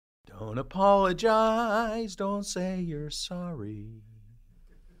Don't apologize. Don't say you're sorry.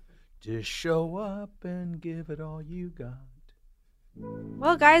 Just show up and give it all you got.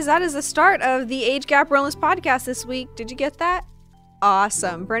 Well, guys, that is the start of the Age Gap Wellness podcast this week. Did you get that?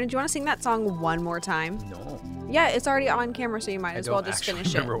 Awesome. Brandon, do you want to sing that song one more time? No. Yeah, it's already on camera, so you might as well just finish it.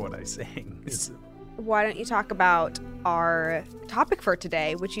 I don't remember what I sang. Why don't you talk about our topic for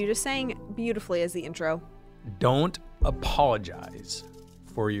today, which you just sang beautifully as the intro. Don't apologize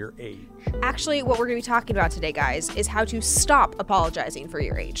for your age. Actually, what we're going to be talking about today, guys, is how to stop apologizing for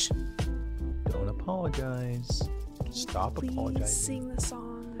your age. Don't apologize. Stop Please apologizing. Sing the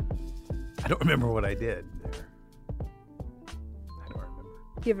song. I don't remember what I did there. I don't remember.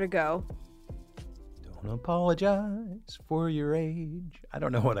 Give it a go. Don't apologize for your age. I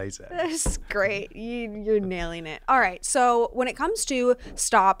don't know what I said. That's great. You're nailing it. All right. So when it comes to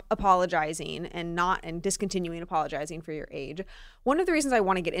stop apologizing and discontinuing apologizing for your age, one of the reasons I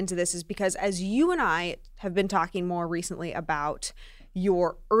want to get into this is because as you and I have been talking more recently about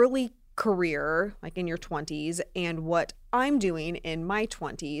your early career, like in your 20s, and what I'm doing in my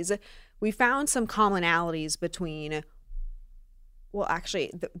 20s, we found some commonalities between, well,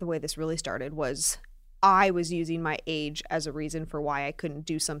 actually, the way this really started was I was using my age as a reason for why I couldn't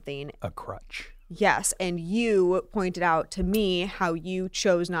do something. A crutch. Yes, and you pointed out to me how you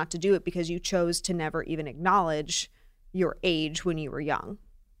chose not to do it because you chose to never even acknowledge your age when you were young.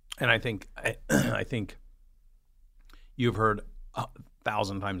 And I think you've heard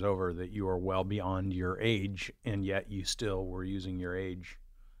 1,000 times over that you are well beyond your age, and yet you still were using your age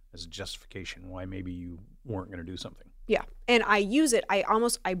as a justification why maybe you weren't going to do something. Yeah. And I use it.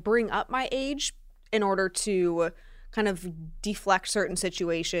 I bring up my age in order to kind of deflect certain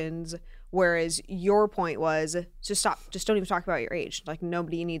situations, whereas your point was just stop, just don't even talk about your age. Like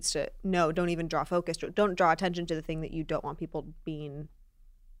nobody needs to know, don't even draw focus, don't draw attention to the thing that you don't want people being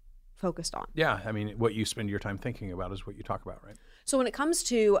focused on. Yeah, I mean, what you spend your time thinking about is what you talk about, right? So when it comes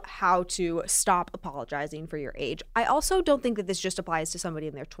to how to stop apologizing for your age, I also don't think that this just applies to somebody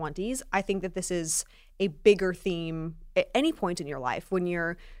in their 20s. I think that this is a bigger theme at any point in your life. When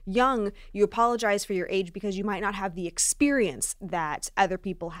you're young, you apologize for your age because you might not have the experience that other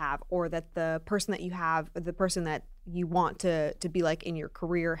people have, or that the person that you have, the person that you want to be like in your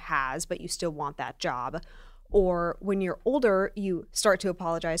career has, but you still want that job. Or when you're older, you start to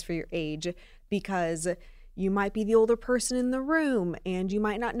apologize for your age because you might be the older person in the room and you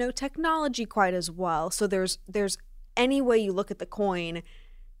might not know technology quite as well. So there's any way you look at the coin,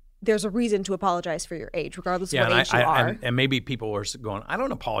 there's a reason to apologize for your age, regardless of what age you are. And maybe people are going, I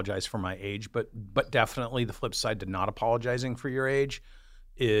don't apologize for my age, but definitely the flip side to not apologizing for your age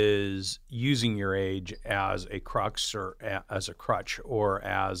is using your age as a crux or as a crutch or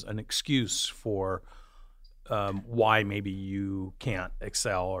as an excuse for why maybe you can't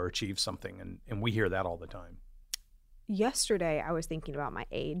excel or achieve something. And we hear that all the time. Yesterday, I was thinking about my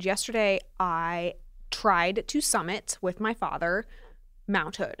age. Yesterday, I tried to summit with my father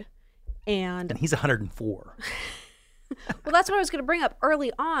Mount Hood. And he's 104. Well, that's what I was going to bring up.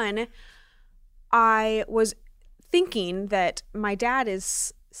 Early on, I was thinking that my dad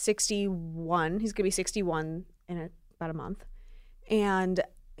is 61. He's going to be 61 in about a month. And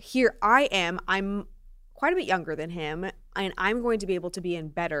here I am. I'm quite a bit younger than him, and I'm going to be able to be in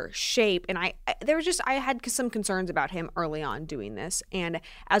better shape. And I had some concerns about him early on doing this. And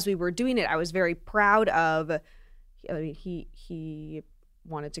as we were doing it, I was very proud of, I mean, he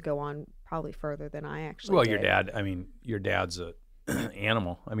wanted to go on probably further than I actually did. Your dad's a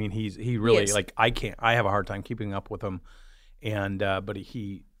animal. I mean, he really, like, I have a hard time keeping up with him. And, but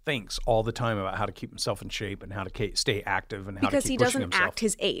he thinks all the time about how to keep himself in shape and how to stay active and how to keep pushing himself. Because he doesn't act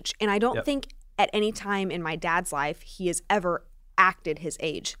his age. And I don't think at any time in my dad's life he has ever acted his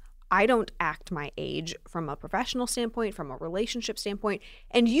age. I don't act my age from a professional standpoint, from a relationship standpoint,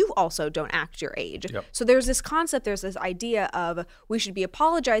 and you also don't act your age. Yep. So there's this concept, there's this idea of we should be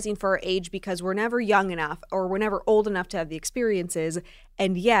apologizing for our age because we're never young enough or we're never old enough to have the experiences,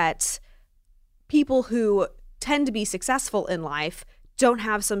 and yet people who tend to be successful in life don't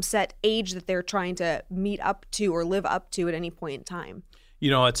have some set age that they're trying to meet up to or live up to at any point in time. You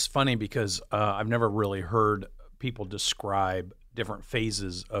know, it's funny because I've never really heard people describe different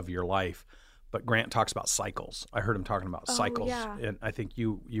phases of your life, but Grant talks about cycles. I heard him talking about cycles, yeah. And I think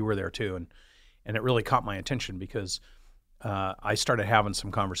you were there too, and it really caught my attention because I started having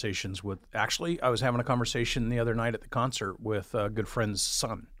some conversations with. Actually, I was having a conversation the other night at the concert with a good friend's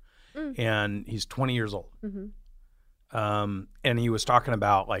son, and he's 20 years old. Mm-hmm. And he was talking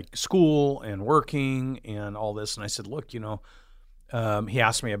about like school and working and all this, and I said, look, he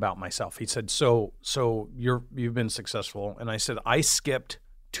asked me about myself. He said, so you've been successful. And I said, I skipped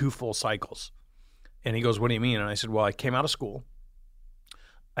 2 full cycles. And he goes, what do you mean? And I said, well, I came out of school.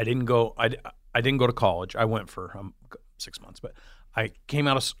 I didn't go to college. I went for 6 months, but I came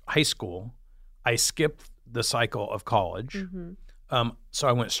out of high school. I skipped the cycle of college. So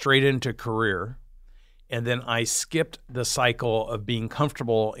I went straight into career. And then I skipped the cycle of being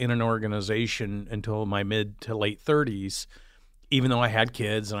comfortable in an organization until my mid to late 30s, even though I had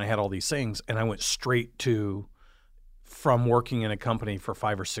kids and I had all these things. And I went straight to, from working in a company for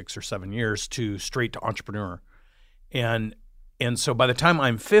 5 or 6 or 7 years to straight to entrepreneur. And so by the time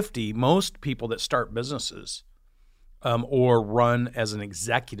I'm 50, most people that start businesses or run as an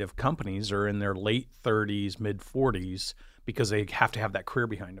executive companies are in their late 30s, mid 40s, because they have to have that career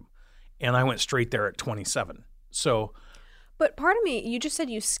behind them. And I went straight there at 27. So, but part of me, you just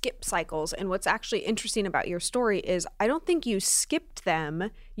said you skip cycles. And what's actually interesting about your story is I don't think you skipped them.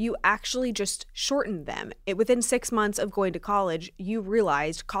 You actually just shortened them. Within 6 months of going to college, you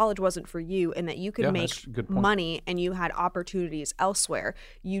realized college wasn't for you and that you could make money and you had opportunities elsewhere.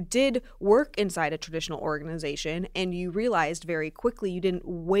 You did work inside a traditional organization and you realized very quickly you didn't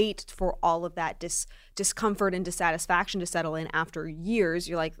wait for all of that discomfort and dissatisfaction to settle in after years.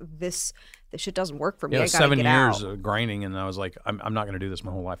 You're like, this shit doesn't work for me. I gotta 7 get years out. of grinding, and I was like, I'm not going to do this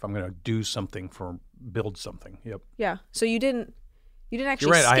my whole life. I'm going to do something build something. Yep. Yeah. So you didn't actually.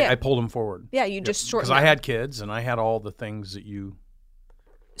 You're right. Skip. I pulled them forward. Yeah. You just shortened. Because I had kids, and I had all the things that you.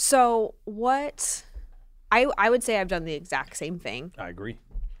 So what? I would say I've done the exact same thing. I agree,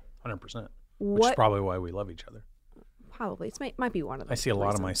 100%. Which is probably why we love each other. Probably. It might be one of them. I see a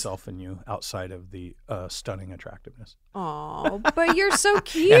lot of myself in you outside of the stunning attractiveness. Oh, but you're so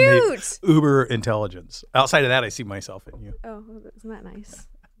cute. And the uber intelligence. Outside of that, I see myself in you. Oh, isn't that nice?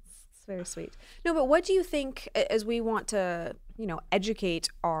 It's very sweet. No, but what do you think, as we want to, educate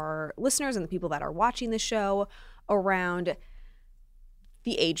our listeners and the people that are watching the show around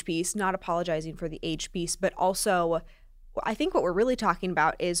the age piece, not apologizing for the age piece, but also I think what we're really talking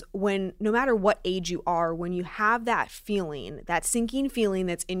about is when, no matter what age you are, when you have that feeling, that sinking feeling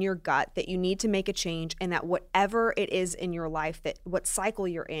that's in your gut that you need to make a change and that whatever it is in your life, that what cycle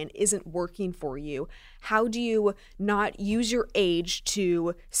you're in isn't working for you, how do you not use your age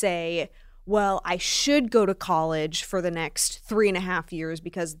to say, well, I should go to college for the next 3.5 years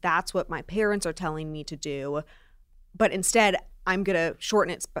because that's what my parents are telling me to do, but instead I'm going to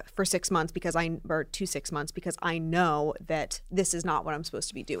shorten it for 6 months or 6 months because I know that this is not what I'm supposed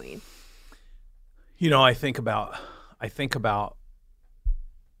to be doing. I think about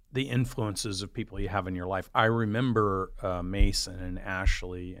the influences of people you have in your life. I remember Mason and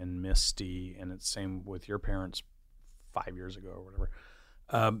Ashley and Misty, and it's the same with your parents 5 years ago or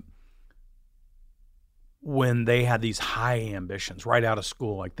whatever. When they had these high ambitions right out of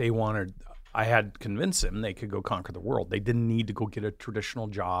school, like I had convinced them they could go conquer the world. They didn't need to go get a traditional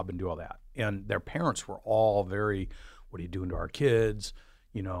job and do all that. And their parents were all very, what are you doing to our kids?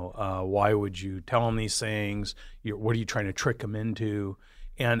 Why would you tell them these things? What are you trying to trick them into?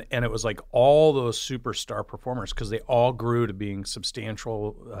 And it was like all those superstar performers, because they all grew to being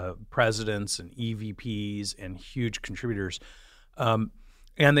substantial presidents and EVPs and huge contributors. And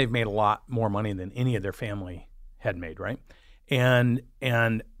they've made a lot more money than any of their family had made, right?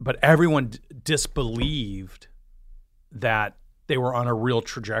 But everyone disbelieved that they were on a real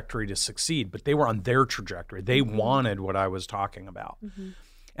trajectory to succeed, but they were on their trajectory. They wanted what I was talking about.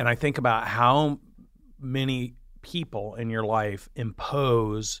 And I think about how many people in your life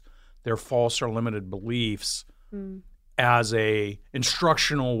impose their false or limited beliefs as a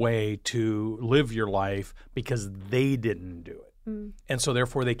instructional way to live your life because they didn't do it. And so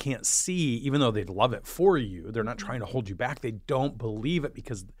therefore they can't see, even though they'd love it for you, they're not trying to hold you back. They don't believe it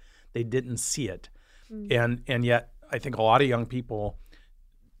because they didn't see it. And yet I think a lot of young people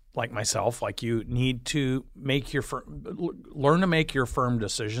like myself, like you, need to learn to make your firm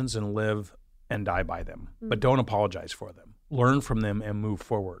decisions and live and die by them, but don't apologize for them. Learn from them and move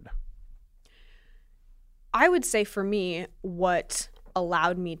forward. I would say for me, what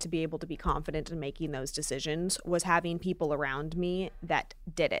allowed me to be able to be confident in making those decisions was having people around me that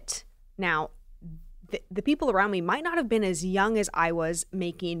did it. Now, the people around me might not have been as young as I was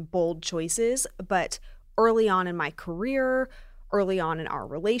making bold choices, but early on in my career, early on in our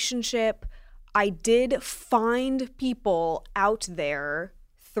relationship, I did find people out there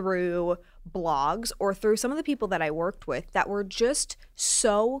through blogs or through some of the people that I worked with that were just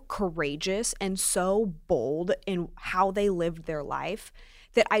so courageous and so bold in how they lived their life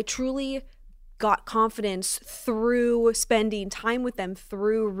that I truly got confidence through spending time with them,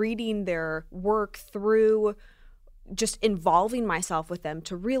 through reading their work, through just involving myself with them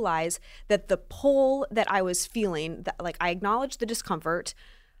to realize that the pull that I was feeling, that like I acknowledged the discomfort,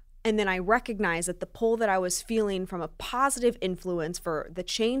 And then I recognized that the pull that I was feeling from a positive influence for the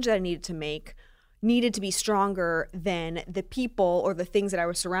change that I needed to make needed to be stronger than the people or the things that I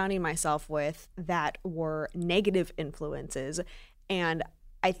was surrounding myself with that were negative influences. And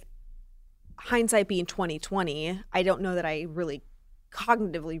hindsight being 2020, I don't know that I really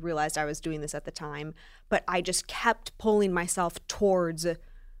cognitively realized I was doing this at the time, but I just kept pulling myself towards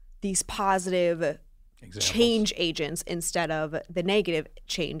these positive change agents instead of the negative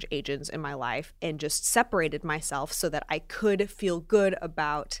change agents in my life, and just separated myself so that I could feel good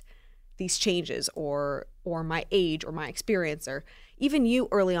about these changes or my age or my experience, or even you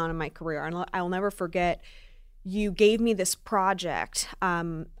early on in my career. And I'll never forget, you gave me this project.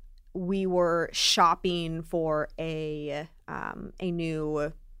 We were shopping for a new,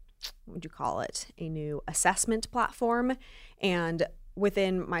 what would you call it? A new assessment platform. And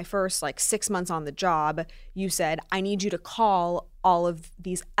within my first 6 months on the job, you said, I need you to call all of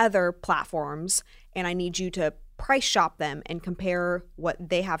these other platforms and I need you to price shop them and compare what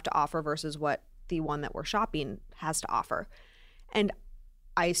they have to offer versus what the one that we're shopping has to offer. And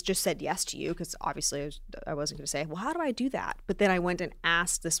I just said yes to you because obviously I wasn't going to say, well, how do I do that? But then I went and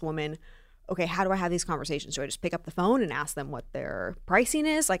asked this woman, okay, how do I have these conversations? Do I just pick up the phone and ask them what their pricing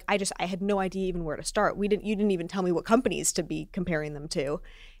is? I had no idea even where to start. You didn't even tell me what companies to be comparing them to.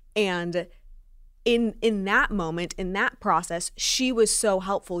 And in that moment, in that process, she was so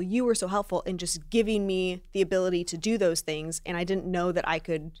helpful. You were so helpful in just giving me the ability to do those things. And I didn't know that I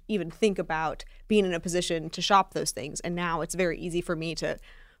could even think about being in a position to shop those things. And now it's very easy for me to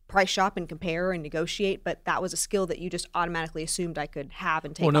price shop and compare and negotiate. But that was a skill that you just automatically assumed I could have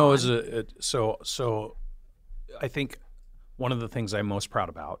and take on. Well, no, so I think one of the things I'm most proud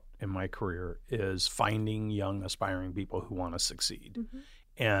about in my career is finding young, aspiring people who want to succeed. Mm-hmm.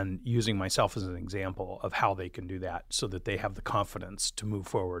 And using myself as an example of how they can do that so that they have the confidence to move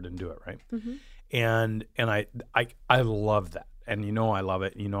forward and do it, right? Mm-hmm. And I love that. And I love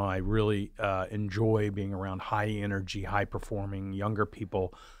it. I really enjoy being around high energy, high performing younger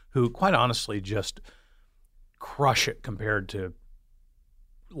people who quite honestly just crush it compared to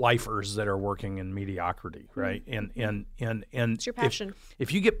lifers that are working in mediocrity, right? Mm-hmm. And it's your passion.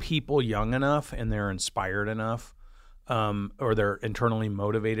 If you get people young enough and they're inspired enough, or they're internally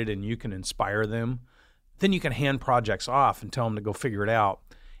motivated and you can inspire them, then you can hand projects off and tell them to go figure it out.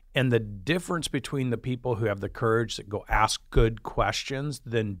 And the difference between the people who have the courage that go ask good questions,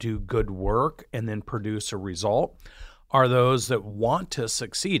 then do good work, and then produce a result are those that want to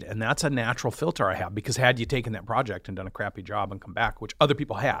succeed. And that's a natural filter I have, because had you taken that project and done a crappy job and come back, which other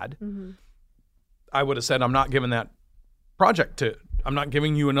people had, mm-hmm. I would have said, I'm not giving that project I'm not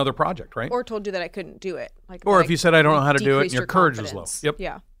giving you another project, right? Or told you that I couldn't do it. Or if you said I don't know how to do it and your courage was low. Yep.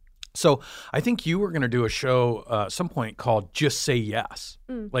 Yeah. So I think you were going to do a show at some point called Just Say Yes.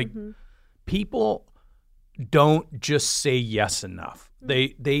 Mm-hmm. People don't just say yes enough.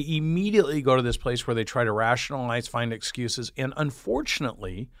 Mm-hmm. They immediately go to this place where they try to rationalize, find excuses. And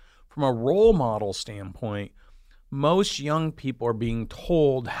unfortunately, from a role model standpoint, most young people are being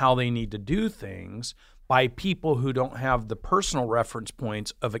told how they need to do things by people who don't have the personal reference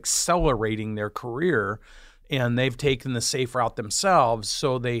points of accelerating their career, and they've taken the safe route themselves.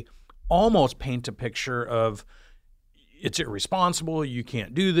 So they almost paint a picture of it's irresponsible, you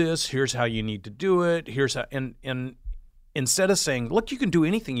can't do this, here's how you need to do it, here's how, and instead of saying, look, you can do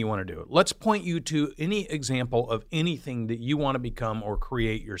anything you want to do. Let's point you to any example of anything that you want to become or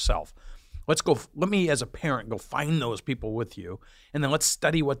create yourself. Let me as a parent go find those people with you, and then let's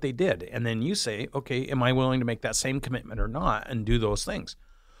study what they did. And then you say, okay, am I willing to make that same commitment or not, and do those things?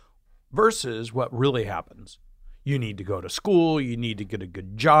 Versus what really happens. You need to go to school, you need to get a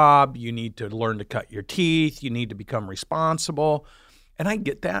good job, you need to learn to cut your teeth, you need to become responsible. And I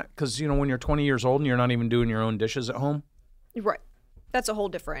get that because, when you're 20 years old and you're not even doing your own dishes at home. Right. That's a whole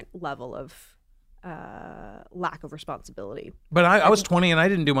different level of lack of responsibility. But I was 20 and I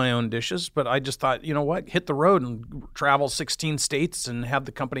didn't do my own dishes, but I just thought, you know what, hit the road and travel 16 states and have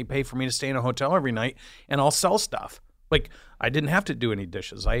the company pay for me to stay in a hotel every night and I'll sell stuff. I didn't have to do any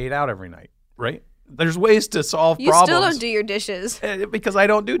dishes. I ate out every night, right? There's ways to solve problems. You still don't do your dishes. Because I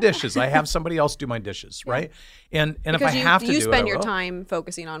don't do dishes. I have somebody else do my dishes, yeah. Right? And if I have to do it, you spend your time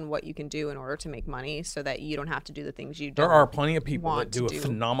focusing on what you can do in order to make money so that you don't have to do the things you don't. There are plenty of people that do a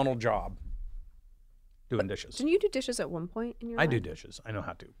phenomenal job doing dishes. Didn't you do dishes at one point in your life? I do dishes. I know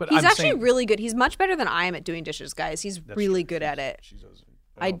how to. But he's actually really good. He's much better than I am at doing dishes, guys. He's really good at it.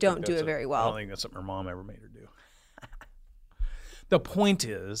 I don't do it very well. I don't think that's something her mom ever made her do. The point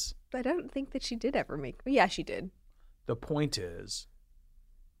is... I don't think that she did ever make... Yeah, she did. The point is,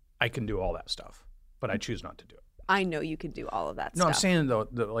 I can do all that stuff, but I choose not to do it. I know you can do all of that No, stuff. I'm saying though,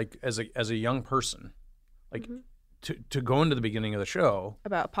 like as a young person, like to go into the beginning of the show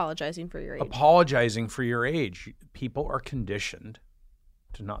about apologizing for your age. Apologizing for your age. People are conditioned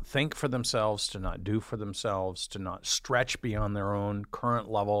to not think for themselves, to not do for themselves, to not stretch beyond their own current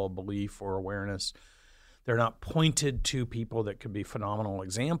level of belief or awareness. They're not pointed to people that could be phenomenal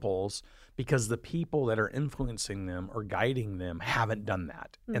examples because the people that are influencing them or guiding them haven't done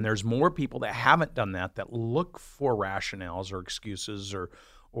that. And there's more people that haven't done that look for rationales or excuses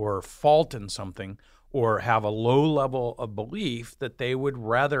or fault in something or have a low level of belief that they would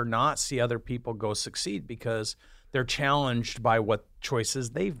rather not see other people go succeed because they're challenged by what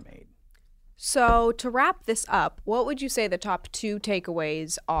choices they've made. So to wrap this up, what would you say the top 2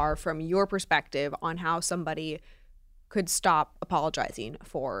 takeaways are from your perspective on how somebody could stop apologizing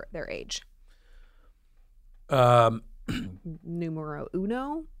for their age? Numero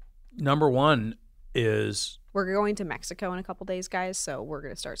uno? Number 1 is... We're going to Mexico in a couple days, guys, so we're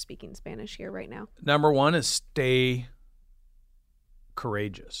going to start speaking Spanish here right now. Number 1 is stay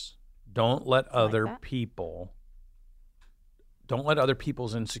courageous. Don't let other people's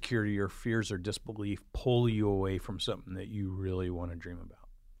insecurity or fears or disbelief pull you away from something that you really want to dream about.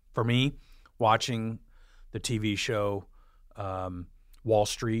 For me, watching the TV show Wall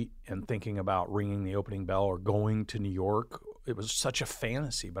Street and thinking about ringing the opening bell or going to New York, it was such a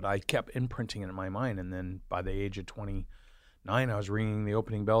fantasy, but I kept imprinting it in my mind. And then by the age of 29, I was ringing the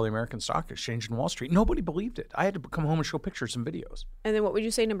opening bell of the American Stock Exchange in Wall Street. Nobody believed it. I had to come home and show pictures and videos. And then what would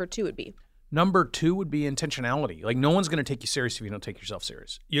you say number 2 would be? Number 2 would be intentionality. Like, no one's going to take you serious if you don't take yourself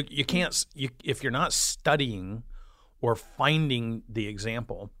serious. You can't, if you're not studying or finding the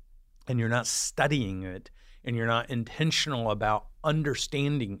example and you're not studying it and you're not intentional about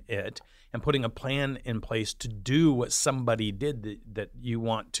understanding it and putting a plan in place to do what somebody did that you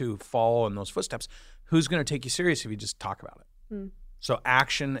want to follow in those footsteps, who's going to take you serious if you just talk about it? So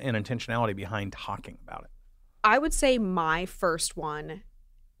action and intentionality behind talking about it. I would say my first one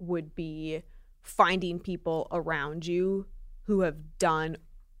would be finding people around you who have done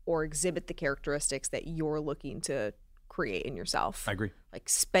or exhibit the characteristics that you're looking to create in yourself. I agree. Like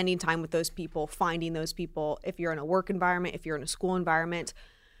spending time with those people, finding those people. If you're in a work environment, if you're in a school environment,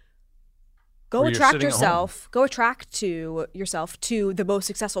 go attract yourself to the most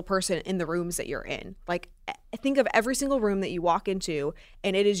successful person in the rooms that you're in. Like, think of every single room that you walk into,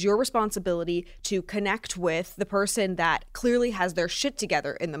 and it is your responsibility to connect with the person that clearly has their shit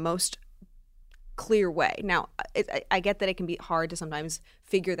together in the most clear way. Now, I get that it can be hard to sometimes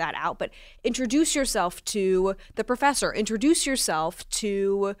figure that out, but introduce yourself to the professor, introduce yourself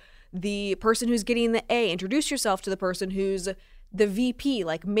to the person who's getting the A, introduce yourself to the person who's the VP.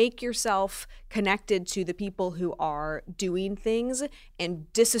 Like, make yourself connected to the people who are doing things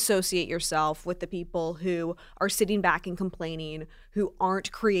and disassociate yourself with the people who are sitting back and complaining, who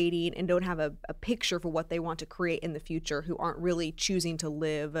aren't creating and don't have a picture for what they want to create in the future, who aren't really choosing to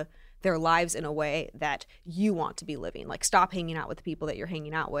live their lives in a way that you want to be living. Like, stop hanging out with the people that you're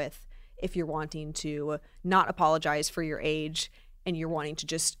hanging out with if you're wanting to not apologize for your age and you're wanting to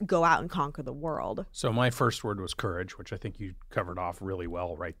just go out and conquer the world. So my first word was courage, which I think you covered off really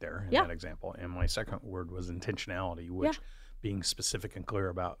well right there in that example. And my second word was intentionality, which being specific and clear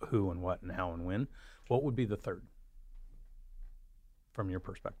about who and what and how and when. What would be the third from your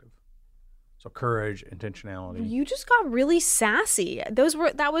perspective? So courage, intentionality. You just got really sassy.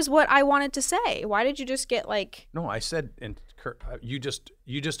 That was what I wanted to say. Why did you just get like? No, I said you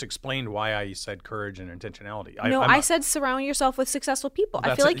just explained why I said courage and intentionality. I said surround yourself with successful people.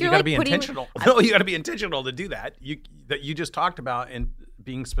 I feel like you got to be intentional. No, you got to be intentional to do that. You just talked about in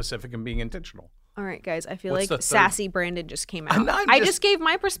being specific and being intentional. All right, guys. I feel like sassy Brandon just came out. I just gave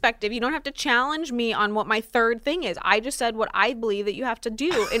my perspective. You don't have to challenge me on what my third thing is. I just said what I believe that you have to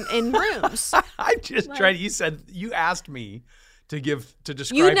do in rooms. I just tried. You asked me to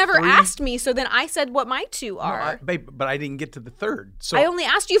describe. You never asked me, so then I said what my two are. No, but I didn't get to the third. So I only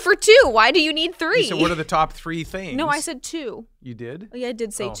asked you for two. Why do you need three? You said what are the top three things? No, I said two. You did? Oh, yeah, I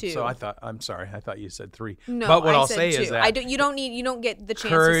did say two. So I'm sorry. I thought you said three. No, but what I'll say two. Is that you don't get the chance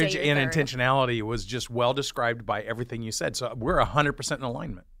courage to say and third. Intentionality was just well described by everything you said. So we're 100% in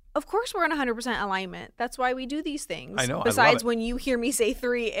alignment. Of course we're in 100% alignment. That's why we do these things. I know. Besides when you hear me say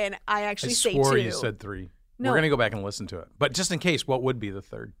three and I actually say two. I swore you said three. No. We're going to go back and listen to it. But just in case, what would be the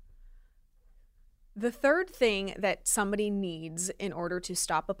third? The third thing that somebody needs in order to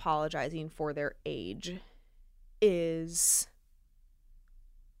stop apologizing for their age is,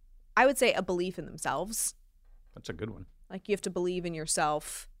 I would say, a belief in themselves. That's a good one. Like, you have to believe in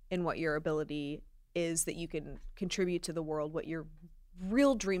yourself and what your ability is, that you can contribute to the world, what you're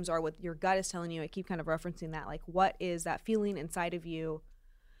real dreams are, what your gut is telling you. I keep kind of referencing that. Like, what is that feeling inside of you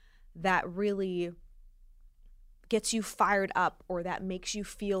that really gets you fired up, or that makes you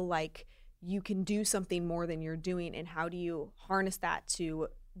feel like you can do something more than you're doing? And how do you harness that to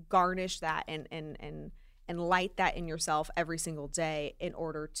garnish that and light that in yourself every single day in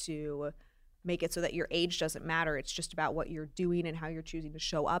order to make it so that your age doesn't matter? It's just about what you're doing and how you're choosing to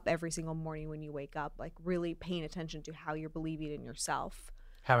show up every single morning when you wake up, like really paying attention to how you're believing in yourself.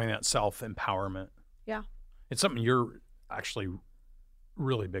 Having that self-empowerment. Yeah. It's something you're actually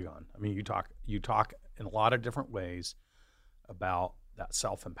really big on. I mean, you talk in a lot of different ways about that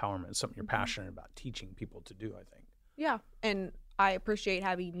self-empowerment. It's something you're passionate about teaching people to do, I think. Yeah. And I appreciate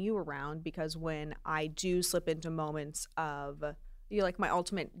having you around, because when I do slip into moments of, you're like my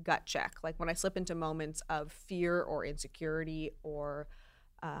ultimate gut check. Like when I slip into moments of fear or insecurity or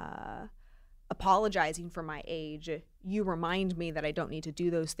apologizing for my age, you remind me that I don't need to do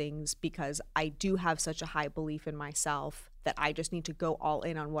those things, because I do have such a high belief in myself that I just need to go all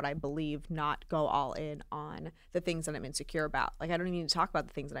in on what I believe, not go all in on the things that I'm insecure about. Like I don't even need to talk about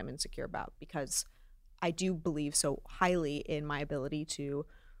the things that I'm insecure about, because I do believe so highly in my ability to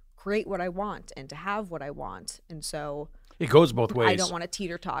create what I want and to have what I want. And so it goes both ways. I don't want to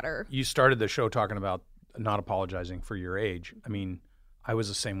teeter-totter. You started the show talking about not apologizing for your age. I mean, I was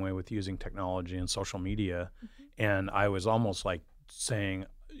the same way with using technology and social media, and I was almost like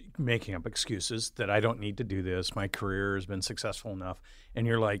making up excuses that I don't need to do this. My career has been successful enough. And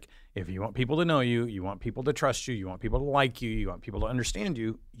you're like, if you want people to know you, you want people to trust you, you want people to like you want people to understand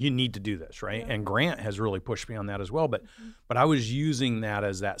you, you need to do this, right? Yeah. And Grant has really pushed me on that as well. But I was using that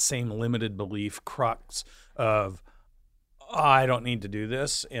as that same limited belief crux of, I don't need to do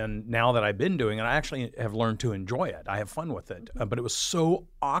this. And now that I've been doing it, I actually have learned to enjoy it. I have fun with it. But it was so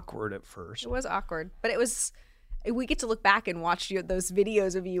awkward at first. It was awkward, but we get to look back and watch those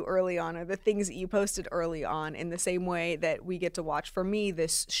videos of you early on, or the things that you posted early on, in the same way that we get to watch, for me,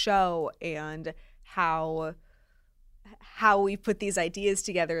 this show, and how we put these ideas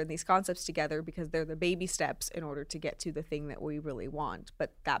together and these concepts together, because they're the baby steps in order to get to the thing that we really want.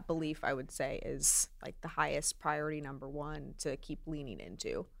 But that belief, I would say, is like the highest priority, number one, to keep leaning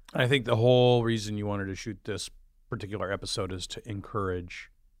into. I think the whole reason you wanted to shoot this particular episode is to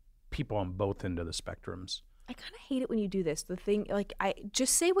encourage people on both ends of the spectrums. I kind of hate it when you do this. The thing, like, I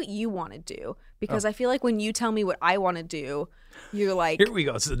just say what you want to do, because I feel like when you tell me what I want to do, you're like, here we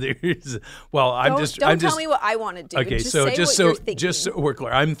go. So there's, well, don't tell me what I want to do. Okay, just so we're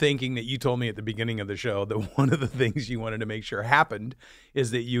clear. I'm thinking that you told me at the beginning of the show that one of the things you wanted to make sure happened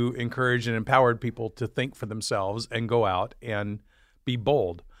is that you encouraged and empowered people to think for themselves and go out and be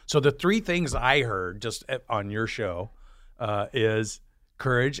bold. So the three things I heard just on your show is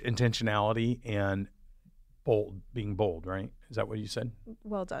courage, intentionality, and being bold, right? Is that what you said?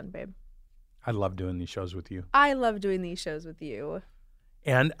 Well done, babe. I love doing these shows with you. I love doing these shows with you.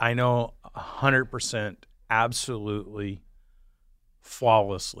 And I know 100% absolutely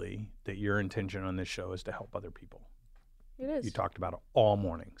flawlessly that your intention on this show is to help other people. It is. You talked about it all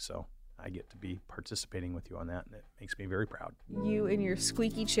morning, so I get to be participating with you on that, and it makes me very proud. You in your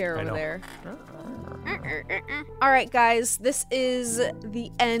squeaky chair over there. All right, guys, this is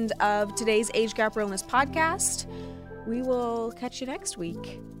the end of today's Age Gap Realness podcast. We will catch you next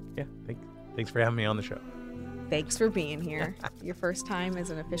week. Yeah, thanks for having me on the show. Thanks for being here. Your first time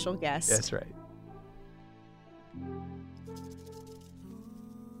as an official guest. That's right.